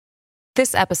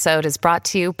This episode is brought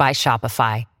to you by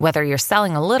Shopify. Whether you're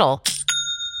selling a little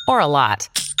or a lot,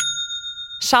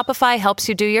 Shopify helps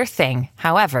you do your thing,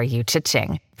 however you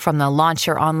cha-ching. From the launch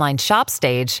your online shop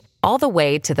stage, all the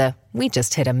way to the we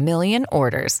just hit 1 million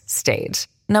orders stage.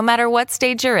 No matter what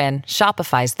stage you're in,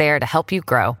 Shopify's there to help you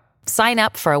grow. Sign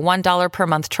up for a $1 per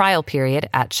month trial period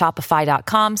at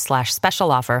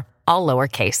shopify.com/special offer, all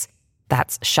lowercase.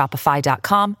 That's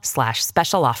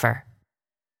shopify.com/special offer.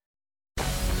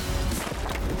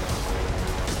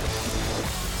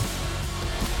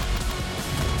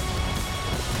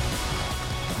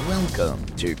 Welcome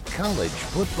to College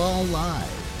Football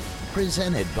Live,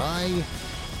 presented by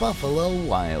Buffalo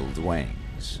Wild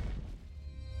Wings.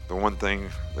 The one thing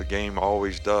the game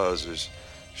always does is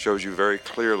shows you very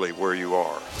clearly where you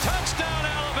are. Touchdown,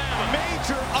 Alabama.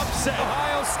 Major upset.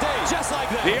 Ohio State. Just like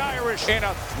that. The Irish in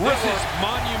a thriller. This is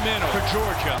monumental for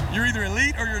Georgia. You're either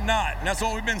elite or you're not, and that's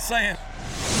what we've been saying.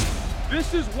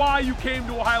 This is why you came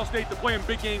to Ohio State to play in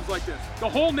big games like this. The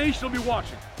whole nation will be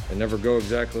watching. They never go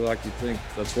exactly like you think.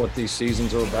 That's what these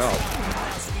seasons are about.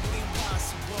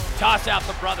 Toss out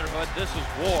the brotherhood. This is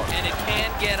war, and it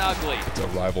can get ugly. It's a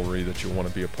rivalry that you want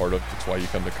to be a part of. That's why you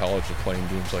come to college and playing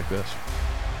games like this.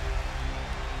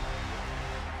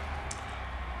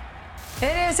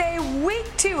 It is a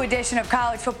Week 2 edition of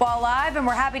College Football Live, and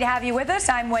we're happy to have you with us.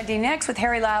 I'm Wendy Nix with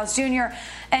Harry Lyles Jr.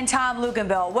 and Tom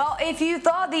Luginbill. Well, if you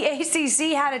thought the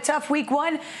ACC had a tough Week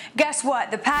 1, guess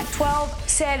what? The Pac-12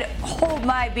 said, hold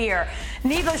my beer.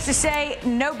 Needless to say,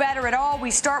 no better at all. We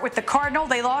start with the Cardinal.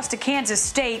 They lost to Kansas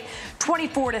State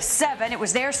 24-7. It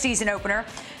was their season opener.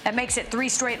 That makes it 3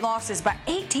 straight losses by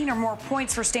 18 or more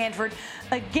points for Stanford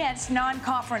against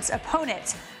non-conference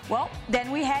opponents. Well,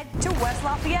 then we head to West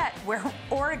Lafayette, where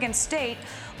Oregon State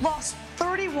lost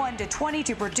 31-20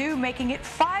 to Purdue, making it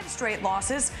 5 straight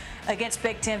losses against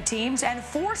Big Ten teams and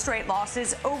 4 straight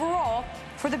losses overall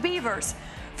for the Beavers.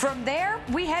 From there,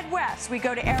 we head west. We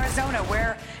go to Arizona,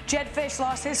 where Jedd Fisch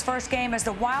lost his first game as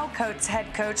the Wildcats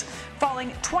head coach,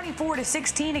 falling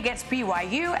 24-16 against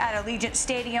BYU at Allegiant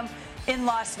Stadium in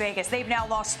Las Vegas. They've now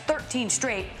lost 13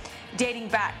 straight, dating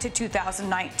back to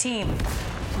 2019.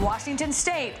 Washington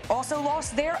State also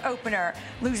lost their opener,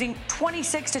 losing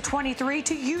 26-23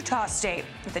 to Utah State.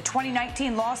 With the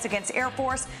 2019 loss against Air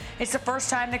Force, it's the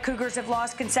first time the Cougars have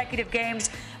lost consecutive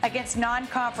games against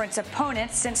non-conference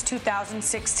opponents since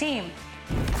 2016.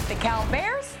 The Cal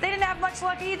Bears, they didn't have much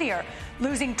luck either,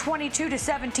 losing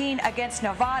 22-17 against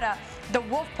Nevada. The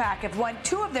Wolfpack have won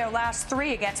 2 of their last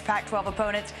 3 against Pac-12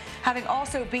 opponents, having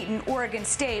also beaten Oregon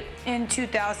State in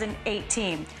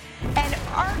 2018. And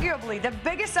arguably the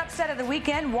biggest upset of the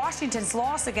weekend, Washington's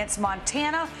loss against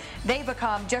Montana. They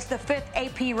become just the 5th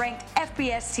AP-ranked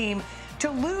FBS team to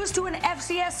lose to an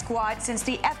FCS squad since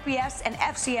the FBS and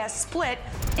FCS split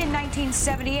in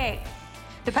 1978.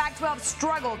 The Pac-12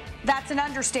 struggled, that's an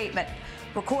understatement,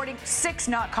 recording 6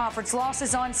 non-conference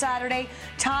losses on Saturday,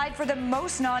 tied for the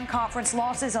most non-conference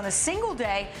losses on a single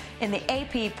day in the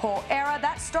AP poll era.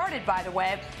 That started, by the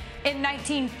way, in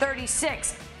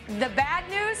 1936. The bad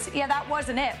news? Yeah, that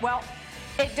wasn't it. Well,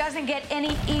 it doesn't get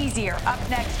any easier. Up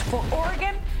next for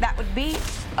Oregon, that would be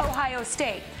Ohio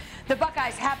State. The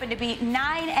Buckeyes happen to be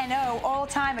 9-0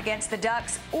 all-time against the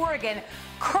Ducks. Oregon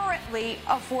currently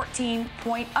a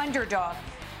 14-point underdog.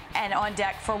 And on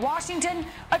deck for Washington,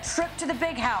 a trip to the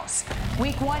Big House.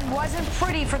 Week 1 wasn't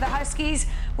pretty for the Huskies.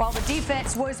 While the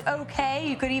defense was okay,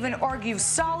 you could even argue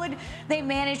solid, they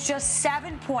managed just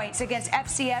 7 points against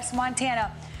FCS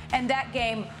Montana, and that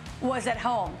game was at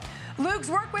home. Luke's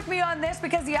worked with me on this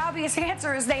because the obvious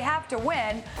answer is they have to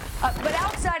win. But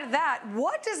outside of that,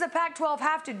 what does the Pac-12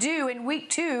 have to do in Week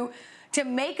 2 to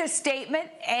make a statement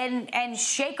and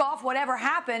shake off whatever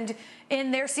happened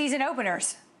in their season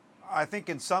openers? I think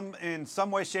in some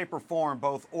way, shape, or form,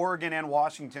 both Oregon and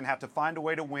Washington have to find a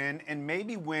way to win, and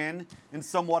maybe win in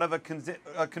somewhat of a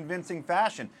convincing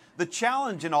fashion. The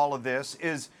challenge in all of this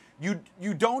is you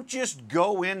don't just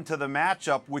go into the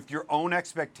matchup with your own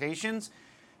expectations.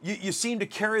 You seem to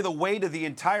carry the weight of the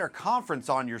entire conference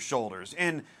on your shoulders,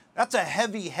 and that's a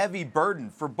heavy, heavy burden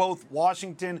for both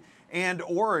Washington and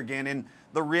Oregon. And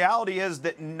the reality is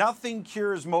that nothing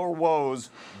cures more woes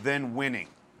than winning.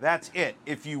 That's it.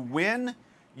 If you win,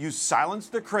 you silence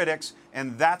the critics,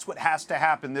 and that's what has to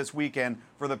happen this weekend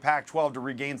for the Pac-12 to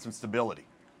regain some stability.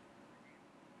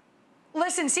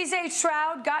 Listen, C.J.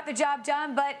 Stroud got the job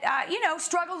done, but,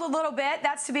 struggled a little bit.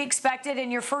 That's to be expected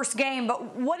in your first game.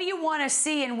 But what do you want to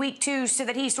see in Week 2 so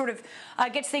that he sort of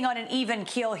gets things on an even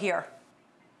keel here?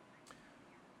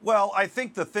 Well, I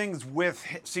think the things with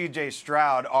C.J.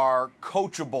 Stroud are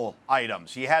coachable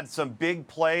items. He had some big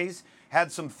plays had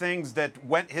some things that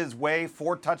went his way,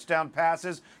 4 touchdown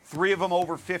passes, 3 of them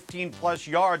over 15-plus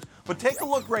yards. But take a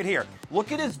look right here.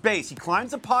 Look at his base. He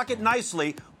climbs the pocket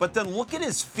nicely, but then look at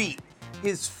his feet.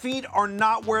 His feet are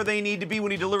not where they need to be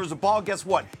when he delivers the ball. Guess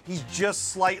what? He's just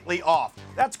slightly off.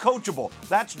 That's coachable.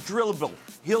 That's drillable.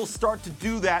 He'll start to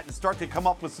do that and start to come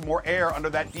up with some more air under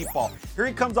that deep ball. Here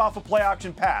he comes off a play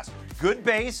action pass. Good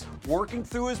base, working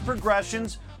through his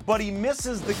progressions, but he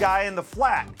misses the guy in the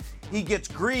flat. He gets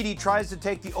greedy, tries to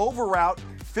take the over route,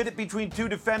 fit it between 2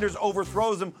 defenders,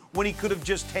 overthrows him when he could have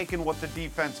just taken what the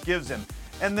defense gives him.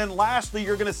 And then lastly,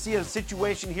 you're going to see a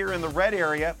situation here in the red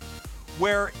area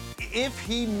where if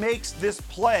he makes this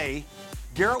play,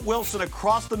 Garrett Wilson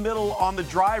across the middle on the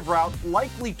drive route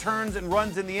likely turns and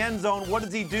runs in the end zone. What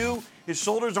does he do? His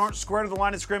shoulders aren't square to the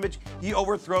line of scrimmage. He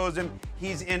overthrows him.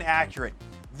 He's inaccurate.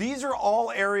 These are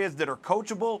all areas that are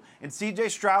coachable, and C.J.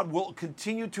 Stroud will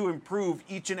continue to improve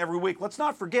each and every week. Let's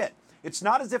not forget, it's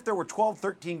not as if there were 12,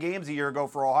 13 games a year ago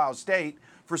for Ohio State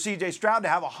for C.J. Stroud to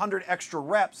have 100 extra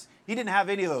reps. He didn't have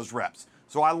any of those reps.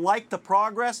 So I like the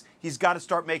progress. He's got to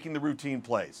start making the routine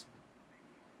plays.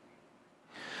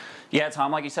 Yeah,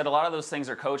 Tom, like you said, a lot of those things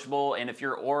are coachable. And if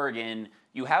you're Oregon,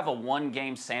 you have a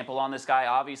 1-game sample on this guy.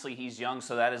 Obviously, he's young,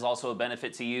 so that is also a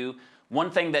benefit to you. One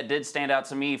thing that did stand out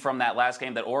to me from that last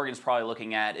game that Oregon's probably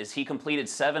looking at is he completed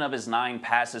 7 of his 9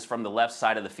 passes from the left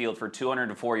side of the field for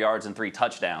 204 yards and 3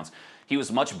 touchdowns. He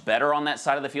was much better on that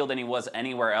side of the field than he was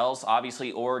anywhere else.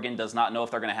 Obviously, Oregon does not know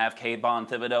if they're going to have Kayvon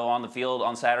Thibodeaux on the field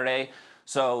on Saturday.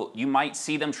 So you might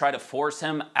see them try to force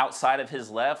him outside of his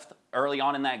left early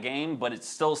on in that game, but it's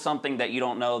still something that you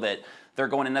don't know that they're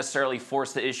going to necessarily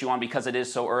force the issue on because it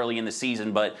is so early in the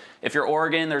season. But if you're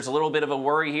Oregon, there's a little bit of a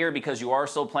worry here because you are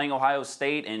still playing Ohio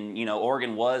State, and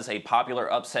Oregon was a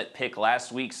popular upset pick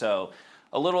last week, so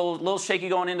a little shaky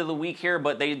going into the week here,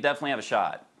 but they definitely have a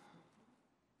shot.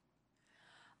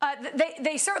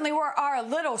 They certainly are a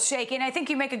little shaky, and I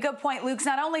think you make a good point, Luke.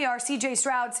 Not only are C.J.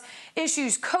 Stroud's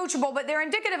issues coachable, but they're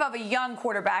indicative of a young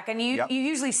quarterback, and you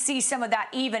usually see some of that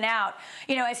even out,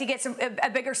 as he gets a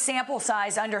bigger sample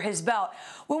size under his belt.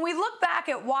 When we look back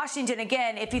at Washington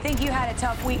again, if you think you had a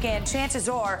tough weekend, chances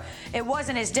are it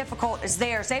wasn't as difficult as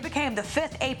theirs. They became the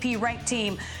 5th AP-ranked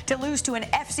team to lose to an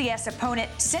FCS opponent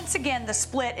since, again, the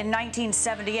split in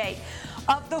 1978.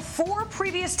 Of the 4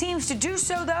 previous teams to do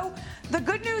so, though, the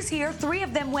good news here, 3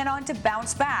 of them went on to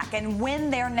bounce back and win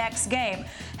their next game.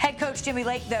 Head coach Jimmy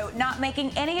Lake, though, not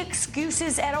making any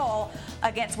excuses at all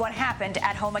against what happened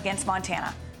at home against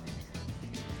Montana.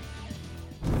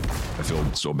 I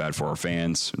feel so bad for our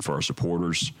fans and for our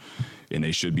supporters, and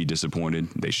they should be disappointed.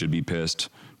 They should be pissed,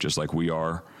 just like we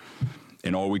are.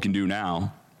 And all we can do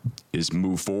now is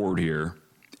move forward here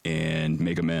and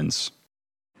make amends.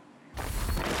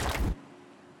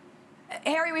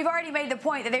 Harry, we've already made the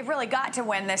point that they've really got to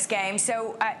win this game.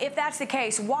 So if that's the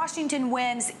case, Washington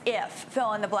wins if,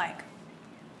 fill in the blank.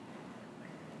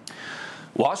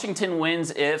 Washington wins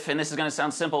if, and this is going to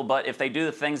sound simple, but if they do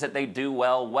the things that they do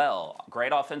well.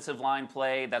 Great offensive line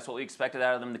play. That's what we expected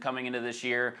out of them coming into this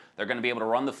year. They're going to be able to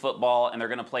run the football, and they're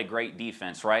going to play great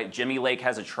defense, right? Jimmy Lake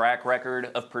has a track record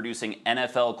of producing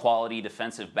NFL-quality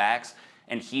defensive backs,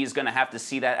 and he's going to have to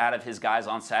see that out of his guys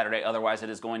on Saturday. Otherwise, it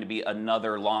is going to be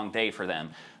another long day for them.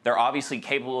 They're obviously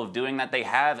capable of doing that. They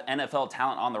have NFL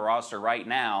talent on the roster right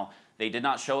now. They did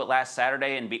not show it last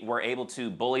Saturday and were able to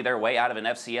bully their way out of an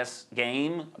FCS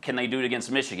game. Can they do it against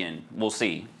Michigan? We'll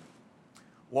see.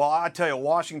 Well, I tell you,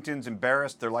 Washington's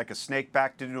embarrassed. They're like a snake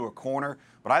backed into a corner.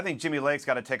 But I think Jimmy Lake's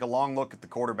got to take a long look at the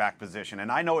quarterback position.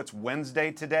 And I know it's Wednesday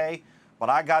today, but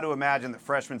I got to imagine that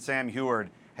freshman Sam Huard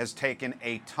has taken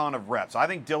a ton of reps. I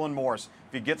think Dylan Morris,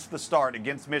 if he gets the start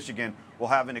against Michigan, will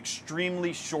have an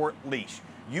extremely short leash.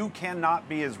 You cannot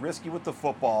be as risky with the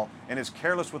football and as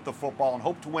careless with the football and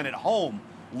hope to win at home,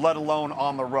 let alone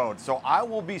on the road. So I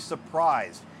will be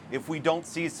surprised if we don't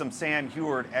see some Sam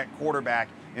Huard at quarterback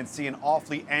and see an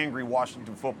awfully angry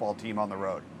Washington football team on the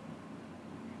road.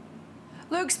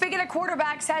 Luke, speaking of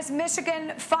quarterbacks, has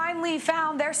Michigan finally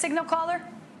found their signal caller?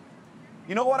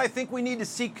 You know what? I think we need to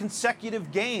see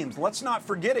consecutive games. Let's not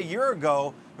forget a year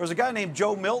ago, there was a guy named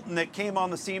Joe Milton that came on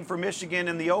the scene for Michigan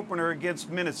in the opener against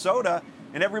Minnesota,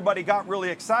 and everybody got really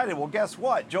excited. Well, guess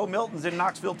what? Joe Milton's in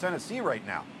Knoxville, Tennessee right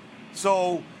now.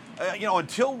 So,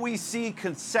 until we see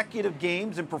consecutive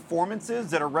games and performances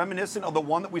that are reminiscent of the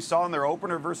one that we saw in their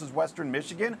opener versus Western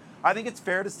Michigan, I think it's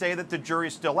fair to say that the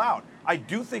jury's still out. I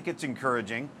do think it's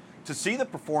encouraging to see the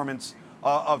performance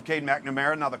of Cade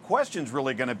McNamara. Now, the question's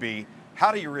really going to be,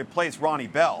 how do you replace Ronnie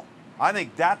Bell? I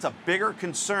think that's a bigger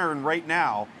concern right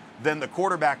now than the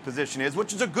quarterback position is,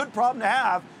 which is a good problem to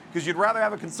have because you'd rather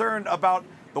have a concern about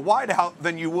the wideout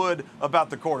than you would about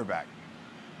the quarterback.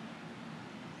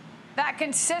 That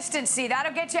consistency,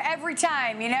 that'll get you every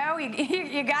time, you know?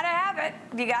 You got to have it.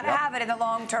 You got to have it in the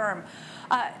long term.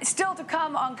 Still to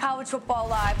come on College Football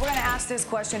Live, we're going to ask this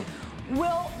question.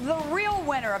 Will the real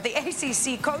winner of the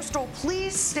ACC Coastal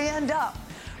please stand up?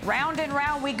 Round and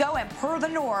round we go, and per the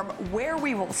norm, where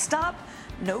we will stop,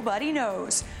 nobody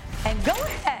knows. And go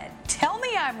ahead, tell me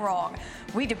I'm wrong.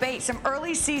 We debate some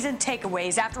early season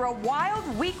takeaways after a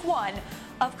wild week 1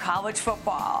 of college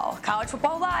football. College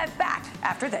Football Live back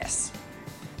after this.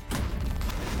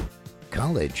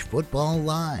 College Football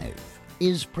Live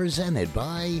is presented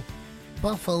by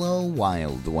Buffalo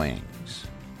Wild Wings.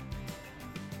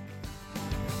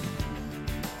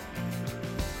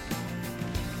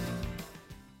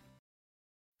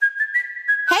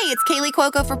 Hey, it's Kaylee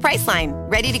Cuoco for Priceline.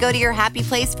 Ready to go to your happy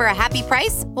place for a happy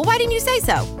price? Well, why didn't you say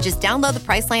so? Just download the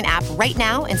Priceline app right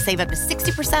now and save up to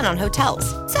 60% on hotels.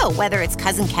 So whether it's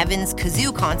Cousin Kevin's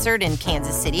Kazoo Concert in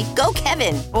Kansas City, go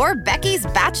Kevin, or Becky's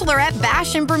Bachelorette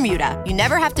Bash in Bermuda, you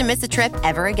never have to miss a trip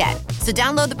ever again. So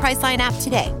download the Priceline app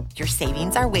today. Your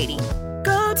savings are waiting.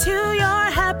 Go to your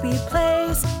happy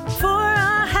place for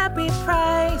a happy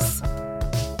price.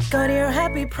 Go to your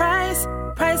happy price,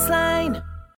 Priceline.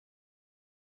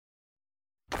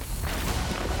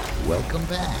 Welcome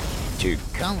back to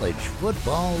College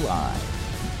Football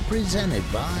Live, presented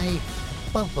by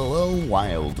Buffalo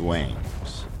Wild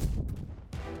Wings.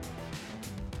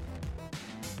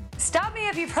 Stop me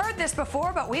if you've heard this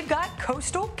before, but we've got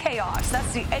Coastal Chaos.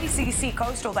 That's the ACC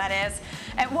Coastal, that is.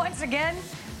 And once again,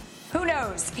 who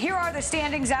knows? Here are the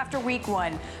standings after week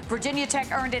 1. Virginia Tech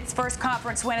earned its first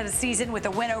conference win of the season with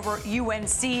a win over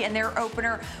UNC in their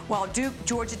opener, while Duke,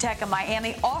 Georgia Tech, and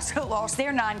Miami also lost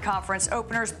their non-conference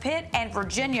openers. Pitt and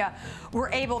Virginia were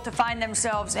able to find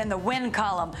themselves in the win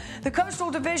column. The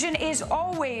Coastal Division is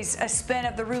always a spin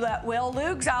of the roulette wheel.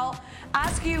 Luke, I'll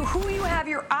ask you who you have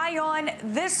your eye on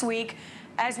this week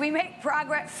as we make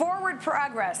forward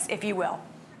progress, if you will.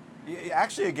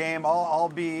 Actually, a game I'll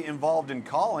be involved in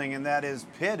calling, and that is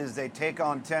Pitt as they take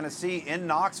on Tennessee in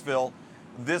Knoxville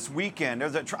this weekend.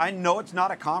 I know it's not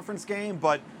a conference game,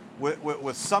 but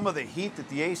with some of the heat that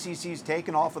the ACC's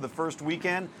taken off of the first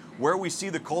weekend, where we see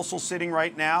the Coastal sitting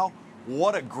right now,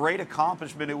 what a great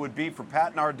accomplishment it would be for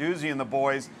Pat Narduzzi and the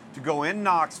boys to go in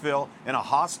Knoxville in a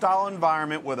hostile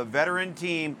environment with a veteran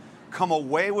team, come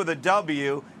away with a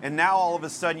W, and now all of a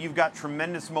sudden you've got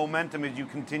tremendous momentum as you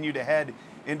continue to head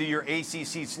into your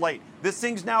ACC slate. This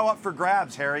thing's now up for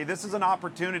grabs, Harry. This is an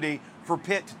opportunity for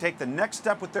Pitt to take the next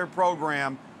step with their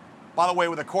program, by the way,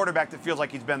 with a quarterback that feels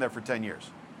like he's been there for 10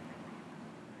 years.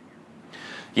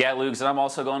 Yeah, Luke, and I'm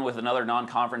also going with another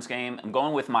non-conference game. I'm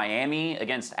going with Miami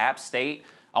against App State.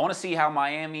 I want to see how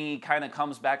Miami kind of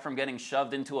comes back from getting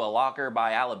shoved into a locker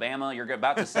by Alabama. You're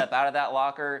about to step out of that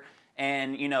locker,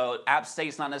 and, you know, App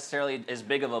State's not necessarily as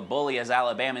big of a bully as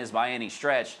Alabama is by any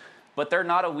stretch. But they're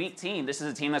not a weak team. This is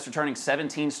a team that's returning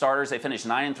 17 starters. They finished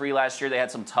 9-3 last year. They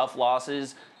had some tough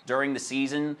losses during the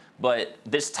season. But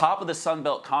this top of the Sun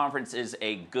Belt Conference is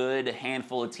a good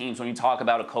handful of teams when you talk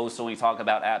about a Coastal, when you talk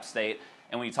about App State,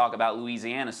 and when you talk about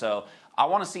Louisiana. So I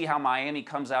want to see how Miami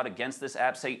comes out against this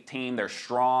App State team. They're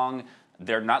strong.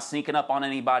 They're not sneaking up on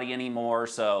anybody anymore.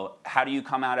 So how do you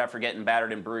come out after getting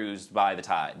battered and bruised by the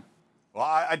Tide? Well,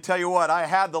 I tell you what, I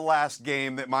had the last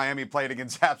game that Miami played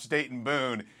against App State and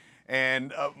Boone.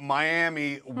 And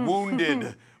Miami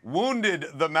wounded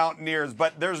the Mountaineers.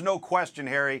 But there's no question,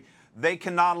 Harry, they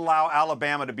cannot allow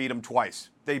Alabama to beat them twice.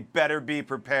 They better be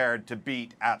prepared to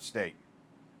beat App State.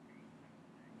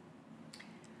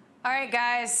 All right,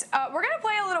 guys, we're going to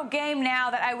play a little game now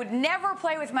that I would never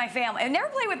play with my family. I never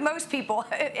play with most people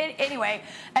anyway,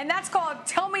 and that's called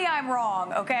Tell Me I'm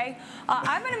Wrong, okay?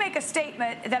 I'm going to make a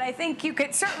statement that I think you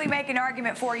could certainly make an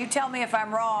argument for. You tell me if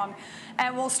I'm wrong,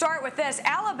 and we'll start with this.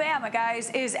 Alabama, guys,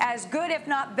 is as good, if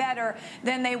not better,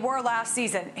 than they were last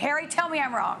season. Harry, tell me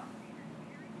I'm wrong.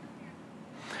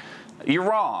 You're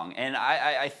wrong, and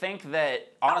I think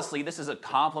that, honestly, this is a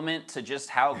compliment to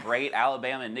just how great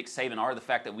Alabama and Nick Saban are, the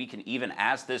fact that we can even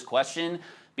ask this question,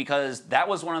 because that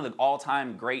was one of the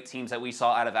all-time great teams that we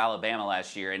saw out of Alabama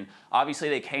last year, and obviously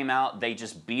they came out, they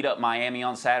just beat up Miami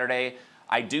on Saturday.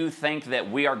 I do think that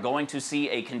we are going to see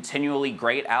a continually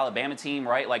great Alabama team,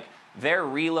 right? Like, their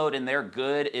reload and their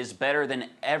good is better than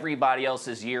everybody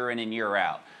else's year in and year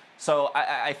out. So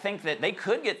I think that they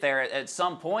could get there at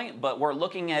some point, but we're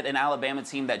looking at an Alabama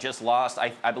team that just lost,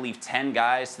 I believe, 10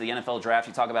 guys to the NFL draft.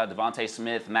 You talk about Devontae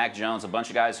Smith, Mac Jones, a bunch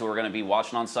of guys who are going to be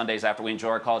watching on Sundays after we enjoy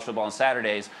our college football on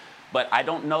Saturdays. But I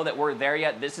don't know that we're there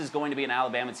yet. This is going to be an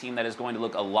Alabama team that is going to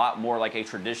look a lot more like a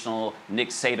traditional Nick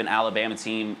Saban Alabama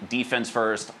team, defense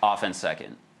first, offense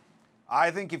second.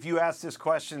 I think if you ask this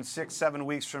question 6-7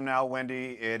 weeks from now,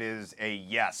 Wendy, it is a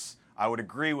yes. I would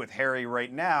agree with Harry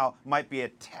right now. Might be a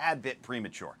tad bit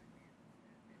premature.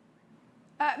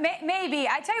 Maybe.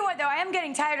 I tell you what, though, I am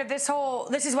getting tired of this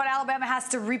is what Alabama has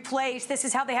to replace. This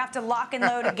is how they have to lock and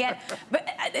load again. But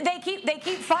they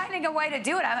keep finding a way to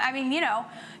do it. I mean,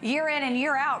 year in and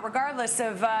year out, regardless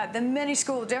of the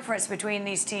minuscule difference between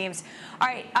these teams. All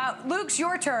right, Luke's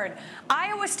your turn.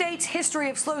 Iowa State's history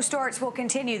of slow starts will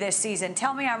continue this season.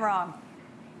 Tell me I'm wrong.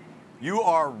 You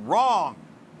are wrong.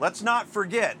 Let's not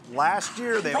forget, last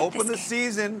year they opened the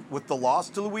season with the loss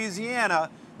to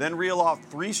Louisiana, then reel off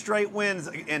 3 straight wins,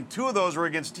 and 2 of those were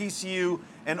against TCU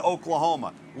and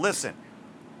Oklahoma. Listen,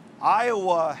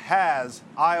 Iowa has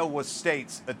Iowa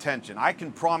State's attention. I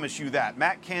can promise you that.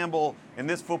 Matt Campbell and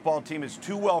this football team is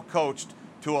too well coached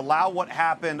to allow what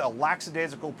happened, a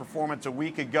lackadaisical performance a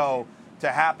week ago,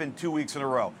 to happen 2 weeks in a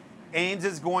row. Ames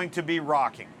is going to be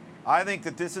rocking. I think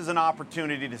that this is an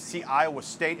opportunity to see Iowa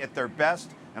State at their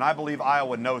best, and I believe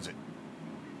Iowa knows it.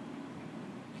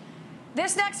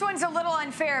 This next one's a little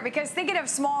unfair because thinking of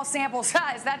small sample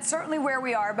size, that's certainly where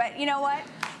we are. But you know what?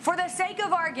 For the sake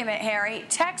of argument, Harry,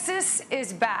 Texas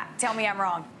is back. Tell me I'm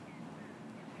wrong.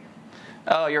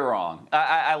 Oh, you're wrong.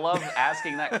 I love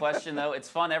asking that question, though. It's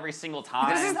fun every single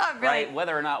time, this is not really right?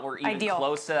 Whether or not we're even ideal.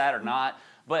 Close to that or not.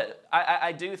 But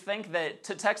I do think that,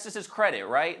 to Texas's credit,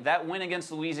 right, that win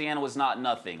against Louisiana was not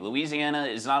nothing. Louisiana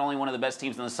is not only one of the best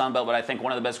teams in the Sun Belt, but I think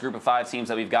one of the best group of 5 teams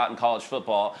that we've got in college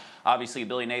football. Obviously,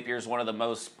 Billy Napier is one of the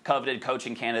most coveted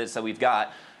coaching candidates that we've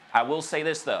got. I will say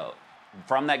this, though.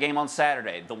 From that game on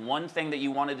Saturday, the one thing that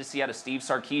you wanted to see out of Steve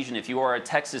Sarkisian, if you are a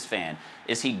Texas fan,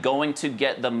 is he going to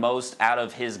get the most out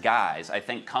of his guys? I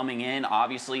think coming in,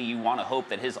 obviously, you want to hope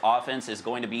that his offense is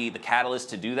going to be the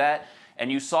catalyst to do that.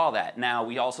 And you saw that. Now,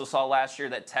 we also saw last year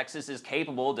that Texas is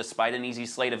capable, despite an easy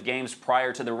slate of games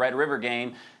prior to the Red River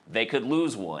game, they could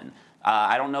lose one.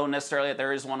 I don't know necessarily that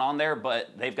there is one on there,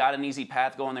 but they've got an easy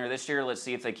path going there this year. Let's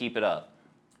see if they keep it up.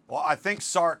 Well, I think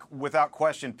Sark, without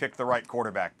question, picked the right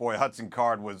quarterback. Boy, Hudson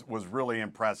Card was really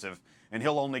impressive, and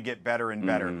he'll only get better and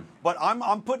better. Mm-hmm. But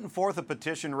I'm putting forth a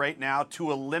petition right now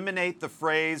to eliminate the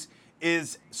phrase,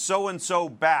 is so-and-so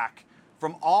back,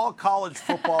 from all college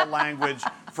football language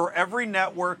for every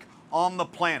network on the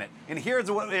planet. And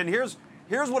here's what I'm putting on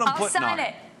it. I'll sign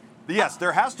it. Yes,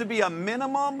 there has to be a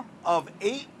minimum of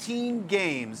 18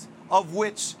 games, of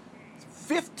which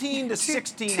 15 to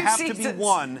 16 have to be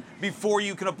won before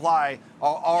you can apply a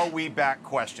 "Are we back?"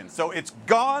 question. So it's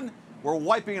gone. We're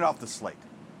wiping it off the slate.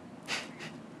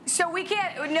 So we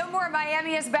can't. No more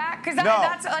Miami is back because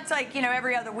that's like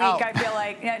every other week. I feel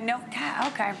like no.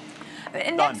 Okay.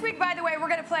 And next week, by the way, we're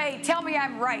going to play Tell Me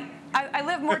I'm Right. I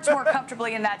live much more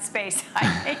comfortably in that space. I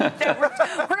think that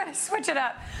we're going to switch it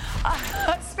up.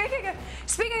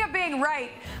 Speaking of being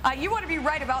right, you want to be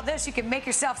right about this, you can make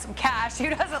yourself some cash. Who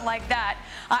doesn't like that?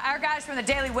 Our guys from the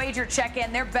Daily Wager check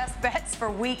in their best bets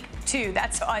for week 2.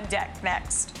 That's on deck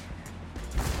next.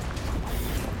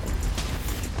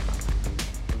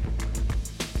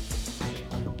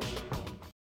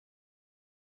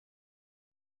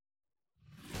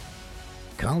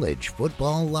 College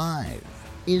Football Live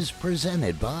is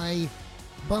presented by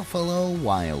Buffalo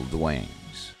Wild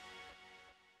Wings.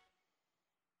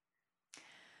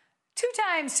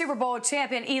 Two-time Super Bowl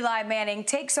champion Eli Manning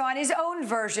takes on his own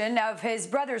version of his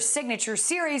brother's signature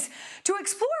series to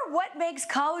explore what makes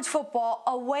college football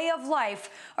a way of life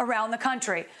around the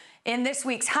country. In this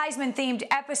week's Heisman-themed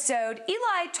episode,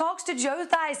 Eli talks to Joe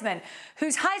Theismann,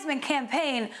 whose Heisman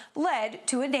campaign led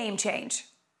to a name change.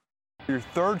 Your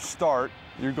third start,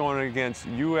 you're going against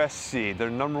USC. They're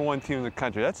 #1 team in the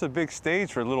country. That's a big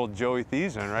stage for little Joey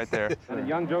Theismann right there. And a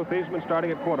young Joe Theismann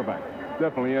starting at quarterback.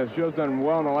 Definitely, yes. Joe's done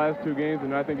well in the last 2 games,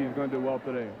 and I think he's going to do well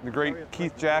today. The great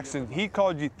Keith Jackson, he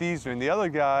called you Theismann. The other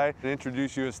guy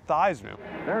introduced you as Theismann.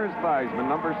 There's Theismann,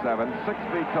 number 7, 6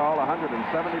 feet tall,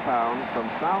 170 pounds, from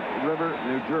South River,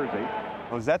 New Jersey.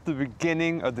 Was that the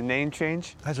beginning of the name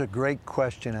change? That's a great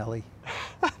question, Ellie.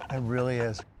 It really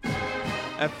is.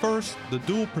 At first, the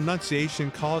dual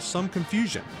pronunciation caused some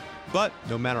confusion, but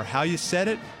no matter how you said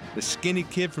it, the skinny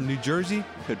kid from New Jersey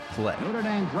could play. Notre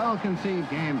Dame's well-conceived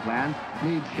game plan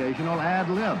needs occasional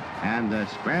ad-lib, and the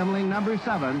scrambling number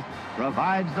 7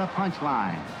 provides the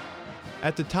punchline.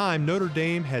 At the time, Notre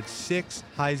Dame had 6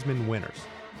 Heisman winners,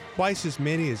 twice as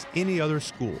many as any other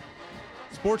school.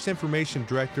 Sports Information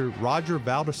Director Roger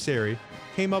Baldessari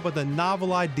came up with a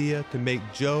novel idea to make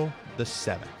Joe the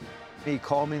 7th. He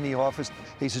called me in the office.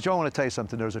 He says, Joe, I want to tell you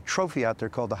something. There's a trophy out there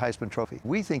called the Heisman Trophy.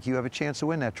 We think you have a chance to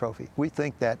win that trophy. We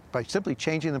think that by simply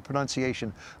changing the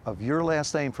pronunciation of your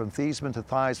last name from Thiesman to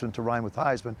Theismann to rhyme with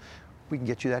Heisman, we can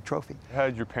get you that trophy. How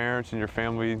did your parents and your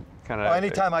family kind of...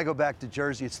 Anytime I go back to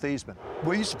Jersey, it's Thiesman.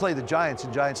 We used to play the Giants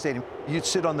in Giant Stadium. You'd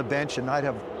sit on the bench, and I'd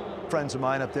have friends of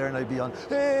mine up there, and they'd be on,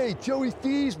 hey, Joey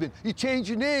Thiesman, you changed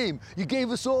your name. You gave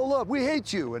us all up. We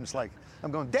hate you. And it's like,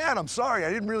 I'm going, Dad, I'm sorry. I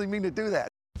didn't really mean to do that.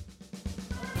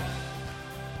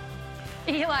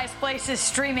 Eli's Place is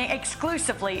streaming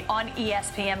exclusively on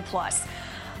ESPN+.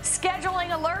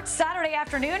 Scheduling alerts Saturday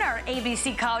afternoon, our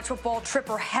ABC College Football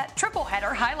triple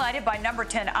header highlighted by number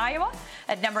 10 Iowa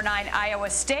at number 9 Iowa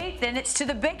State. Then it's to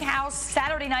the Big House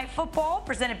Saturday Night Football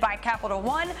presented by Capital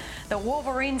One. The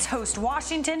Wolverines host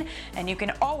Washington, and you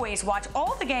can always watch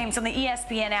all the games on the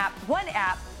ESPN app,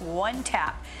 one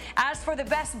tap. As for the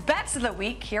best bets of the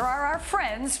week, here are our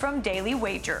friends from Daily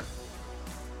Wager.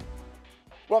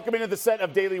 Welcome into the set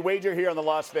of Daily Wager here on the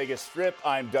Las Vegas Strip.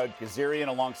 I'm Doug Kazarian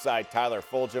alongside Tyler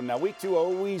Fulgham. Now, week 2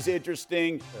 always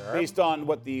interesting based on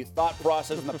what the thought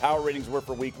process and the power ratings were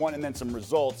for week 1 and then some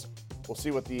results. We'll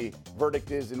see what the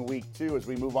verdict is in week 2 as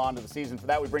we move on to the season. For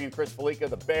that, we bring in Chris Felica,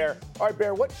 the Bear. All right,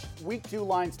 Bear, which week 2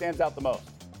 line stands out the most?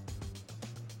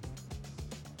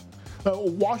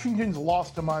 Washington's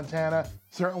loss to Montana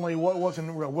certainly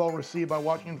wasn't well received by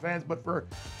Washington fans, but for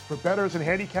bettors and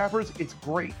handicappers, it's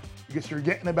great. Because you're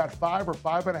getting about 5 or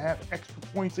 5.5 extra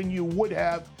points than you would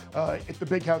have at the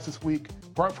Big House this week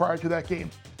prior to that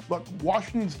game. Look,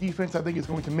 Washington's defense, I think, is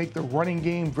going to make the running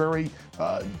game very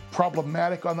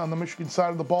problematic on the Michigan side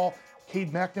of the ball.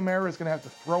 Cade McNamara is going to have to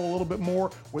throw a little bit more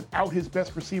without his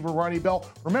best receiver, Ronnie Bell.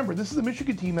 Remember, this is a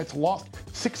Michigan team that's lost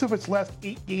 6 of its last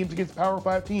 8 games against Power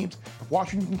 5 teams. If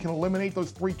Washington can eliminate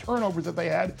those 3 turnovers that they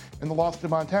had in the loss to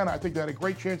Montana, I think they had a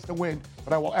great chance to win.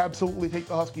 But I will absolutely take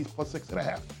the Huskies plus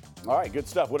 6.5. All right, good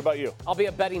stuff. What about you? I'll be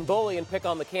a betting bully and pick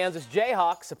on the Kansas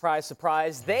Jayhawks. Surprise,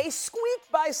 surprise. They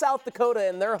squeaked by South Dakota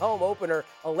in their home opener.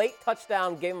 A late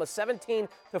touchdown gave them a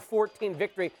 17-14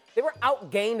 victory. They were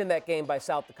outgained in that game by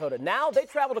South Dakota. Now they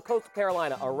travel to Coastal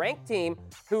Carolina, a ranked team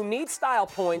who needs style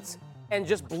points and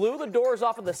just blew the doors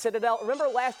off of the Citadel. Remember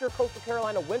last year Coastal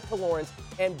Carolina went to Lawrence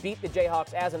and beat the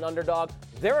Jayhawks as an underdog.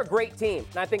 They're a great team,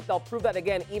 and I think they'll prove that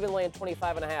again, even laying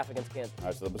 25.5 against Kansas. All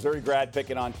right, so the Missouri grad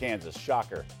picking on Kansas.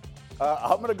 Shocker.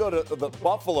 I'm going to go to the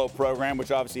Buffalo program,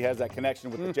 which obviously has that connection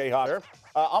with the Jayhawks. Sure.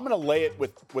 I'm going to lay it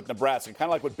with Nebraska, kind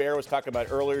of like what Bear was talking about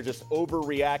earlier, just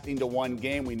overreacting to one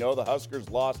game. We know the Huskers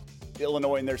lost to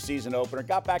Illinois in their season opener,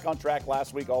 got back on track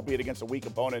last week, albeit against a weak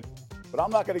opponent. But I'm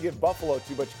not going to give Buffalo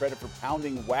too much credit for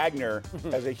pounding Wagner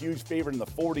as a huge favorite in the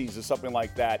 40s or something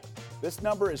like that. This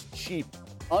number is cheap,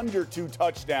 under 2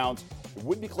 touchdowns. It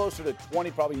would be closer to 20,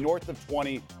 probably north of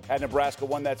 20, had Nebraska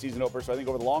won that season opener. So I think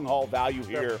over the long haul value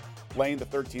here, laying the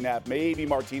 13.5. Maybe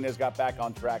Martinez got back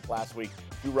on track last week.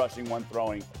 2 rushing, 1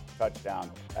 throwing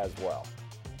touchdown as well.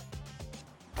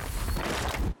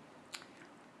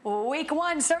 Week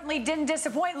 1 certainly didn't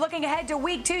disappoint. Looking ahead to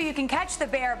week 2, you can catch the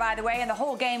Bear, by the way, and the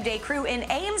whole game day crew in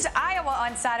Ames, Iowa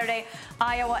on Saturday,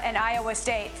 Iowa and Iowa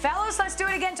State. Fellas, let's do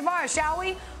it again tomorrow, shall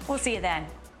we? We'll see you then.